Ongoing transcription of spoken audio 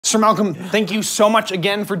Sir Malcolm, thank you so much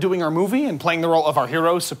again for doing our movie and playing the role of our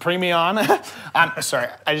hero, Supremion. Sorry,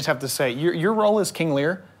 I just have to say, your role as King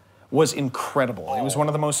Lear was incredible. It was one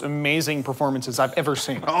of the most amazing performances I've ever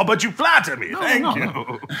seen. Oh, but you flatter me. Thank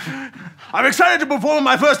you. I'm excited to perform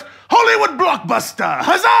my first Hollywood blockbuster.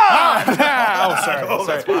 Huzzah! Sorry.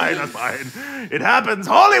 That's fine. It happens.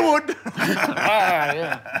 Hollywood.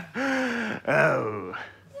 Oh.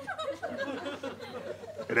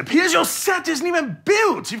 It appears your set isn't even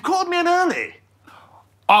built. You've called me in early.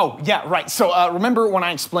 Oh, yeah, right. So remember when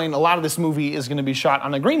I explained a lot of this movie is going to be shot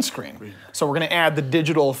on a green screen. So we're going to add the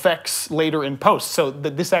digital effects later in post. So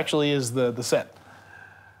this actually is the set.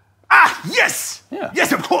 Ah, yes! Yeah.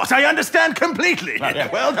 Yes, of course, I understand completely. Right, yeah.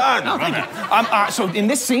 Well done. Oh, thank you. So in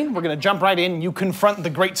this scene, we're going to jump right in. You confront the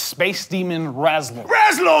great space demon Raslor.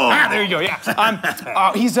 Raslor! Ah, there you go,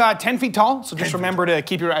 yeah. He's 10 feet tall, so just remember to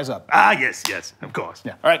keep your eyes up. Ah, yes, of course.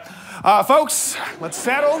 Yeah, all right. Folks, let's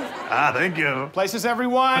settle. Ah, thank you. Places,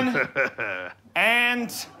 everyone.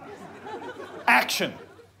 And action.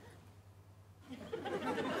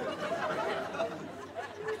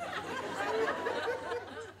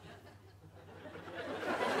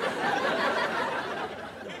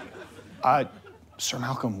 Sir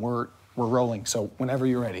Malcolm, we're rolling, so whenever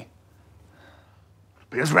you're ready.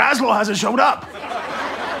 Because Raslor hasn't showed up.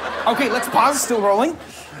 Okay, let's pause, still rolling.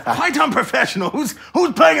 Quite unprofessional. Who's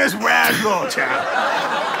playing this Raslor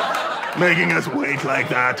chap? Making us wait like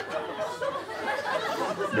that.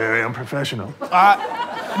 Very unprofessional.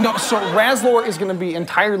 No, so Raslor is gonna be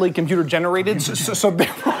entirely computer generated, so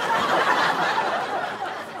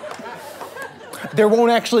there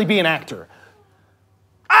won't actually be an actor.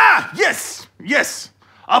 Ah, yes.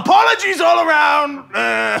 Apologies all around.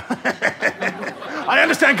 I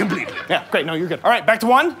understand completely. Yeah, great, no, you're good. All right, back to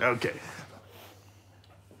one. Okay.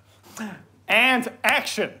 And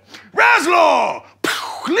action. Raslor!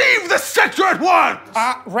 Leave the sector at once!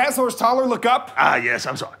 Raslor's taller, look up. Ah, yes,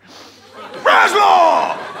 I'm sorry.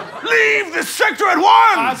 Raslor! Leave the sector at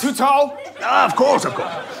once! Too tall. Of course.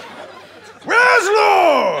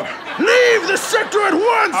 Raslor! Leave the sector at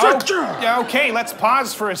once! Yeah, okay, let's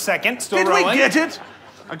pause for a second. Still Did rolling. we get it?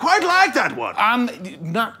 I quite like that one.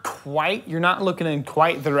 Not quite. You're not looking in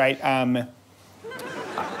quite the right, 1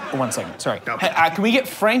 second, sorry. Okay. Hey, can we get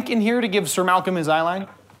Frank in here to give Sir Malcolm his eyeline?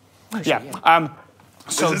 Yeah.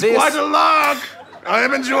 So this is quite a lark. I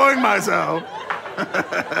am enjoying myself.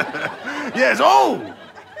 Yes, oh!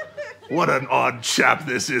 What an odd chap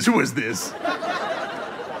this is. Who is this?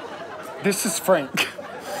 This is Frank.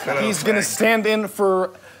 Hello, He's gonna stand in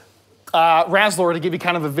for Raslor to give you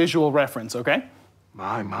kind of a visual reference, okay?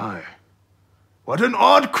 My. What an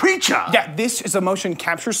odd creature! Yeah, this is a motion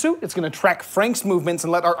capture suit. It's gonna track Frank's movements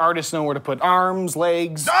and let our artists know where to put arms,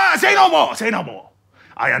 legs. Say no more!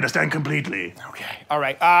 I understand completely. Okay, all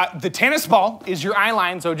right. The tennis ball is your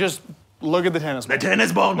eyeline, so just look at the tennis ball. The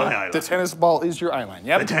tennis ball, my eyeline. The tennis ball is your eyeline,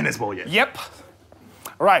 yep. The tennis ball, yes. Yep.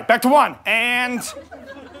 All right, back to one, and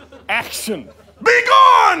action. Be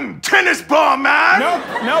gone, tennis ball man!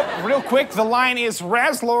 Nope, real quick, the line is,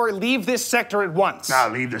 Raslor, leave this sector at once. Now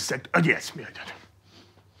leave the sector, yes.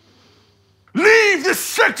 Leave the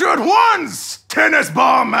sector at once, tennis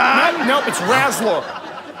ball man! No, it's Raslor.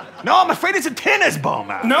 No, I'm afraid it's a tennis ball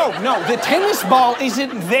man. No, the tennis ball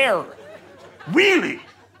isn't there. Really?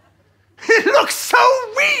 It looks so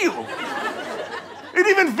real! It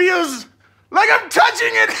even feels like I'm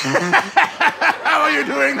touching it! How are you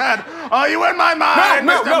doing that? Are you in my mind,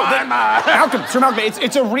 No. Malcolm, Sir Malcolm,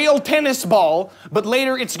 it's a real tennis ball, but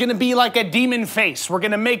later it's gonna be like a demon face. We're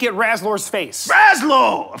gonna make it Raslor's face.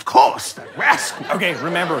 Raslor, of course, that rascal. Okay,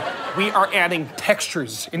 remember, we are adding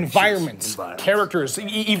textures, environments, characters,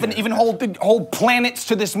 even whole planets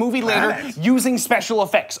to this movie later using special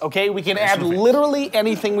effects, okay? We can add literally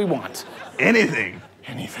anything we want. Anything?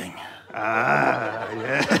 Ah,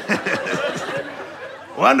 yeah.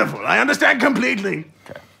 Wonderful, I understand completely.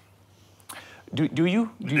 Okay. Do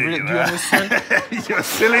you understand? You're a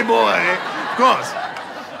silly boy. Of course.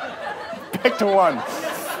 Back to one.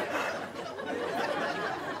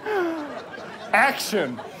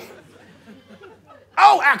 Action.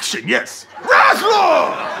 Oh, action, yes.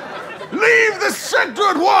 Raslor! Leave the sector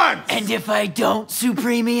at once! And if I don't,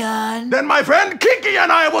 Supremion? Then my friend Kiki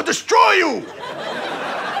and I will destroy you!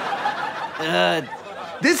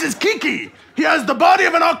 This is Kiki. He has the body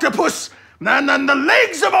of an octopus and the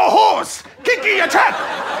legs of a horse. Kiki, attack!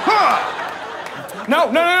 Huh. No.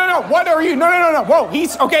 What are you? No. Whoa,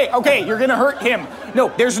 he's, okay, you're gonna hurt him. No,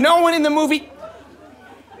 there's no one in the movie.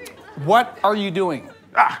 What are you doing?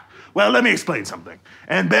 Well, let me explain something.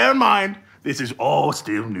 And bear in mind this is all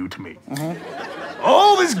still new to me.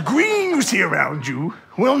 All this green you see around you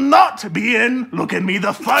will not be in, look at me,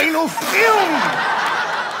 the final film.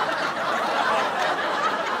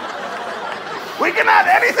 We can add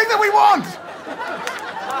anything that we want.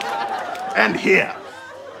 And here.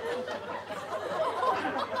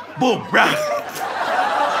 Boom, right.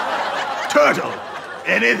 Turtle.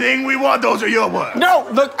 Anything we want, those are your words. No,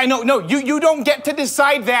 look, I know, no, you don't get to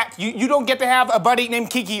decide that. You don't get to have a buddy named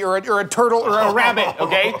Kiki or a turtle or a rabbit,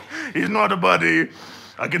 okay? He's not a buddy.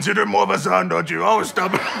 I consider him more of a son, don't you? Oh,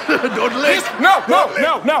 stop. Don't lick. No.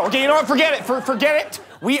 Okay, you know what? Forget it. Forget it.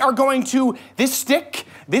 We are going to, this stick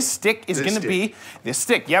is going to be,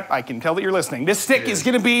 yep, I can tell that you're listening. This stick is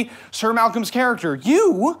going to be Sir Malcolm's character.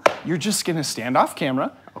 You're just going to stand off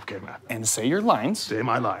camera. Okay, man. And say your lines. Say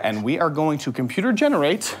my lines. And we are going to computer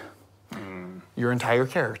generate your entire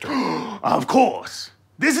character. Of course.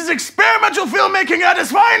 This is experimental filmmaking at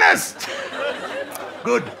its finest.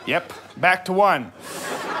 Good. Yep. Back to one.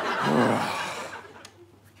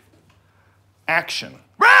 Action.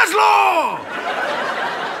 Raslaw!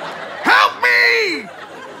 Help me!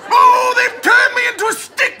 Oh, they've turned me into a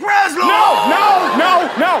stick, Raslaw!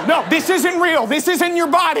 No. This isn't real. This isn't your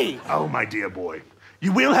body. Oh, my dear boy.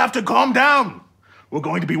 You will have to calm down. We're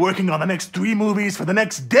going to be working on the next 3 movies for the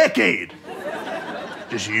next decade.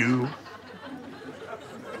 Just you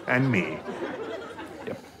and me.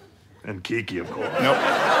 Yep. And Kiki, of course. Nope.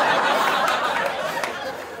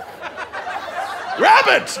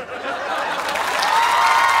 Rabbit!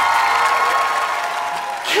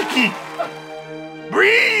 Kiki!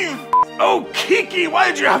 Breathe! Oh, Kiki,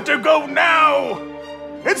 why'd you have to go now?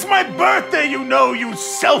 It's my birthday, you know, you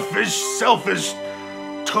selfish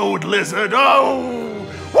toad lizard. Oh!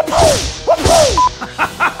 Whoop-hoo!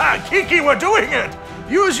 Whoop-hoo! Kiki, we're doing it!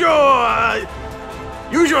 Use your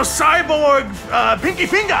cyborg pinky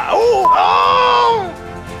finger. Oh!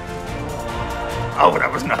 Oh,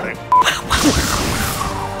 that was nothing.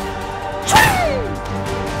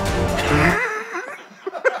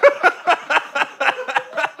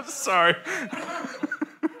 Sorry.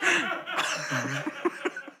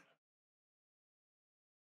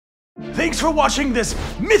 Thanks for watching this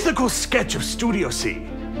mythical sketch of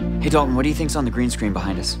StudioC. Hey Dalton, what do you think's on the green screen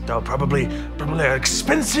behind us? Probably an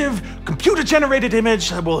expensive, computer-generated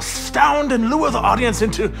image that will astound and lure the audience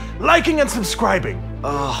into liking and subscribing.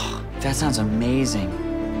 Oh, that sounds amazing.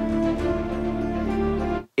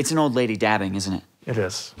 It's an old lady dabbing, isn't it? It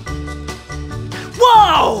is.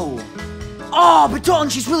 Whoa! Oh, but Dalton,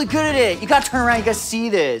 she's really good at it. You gotta turn around, you gotta see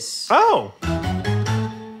this. Oh.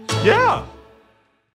 Yeah.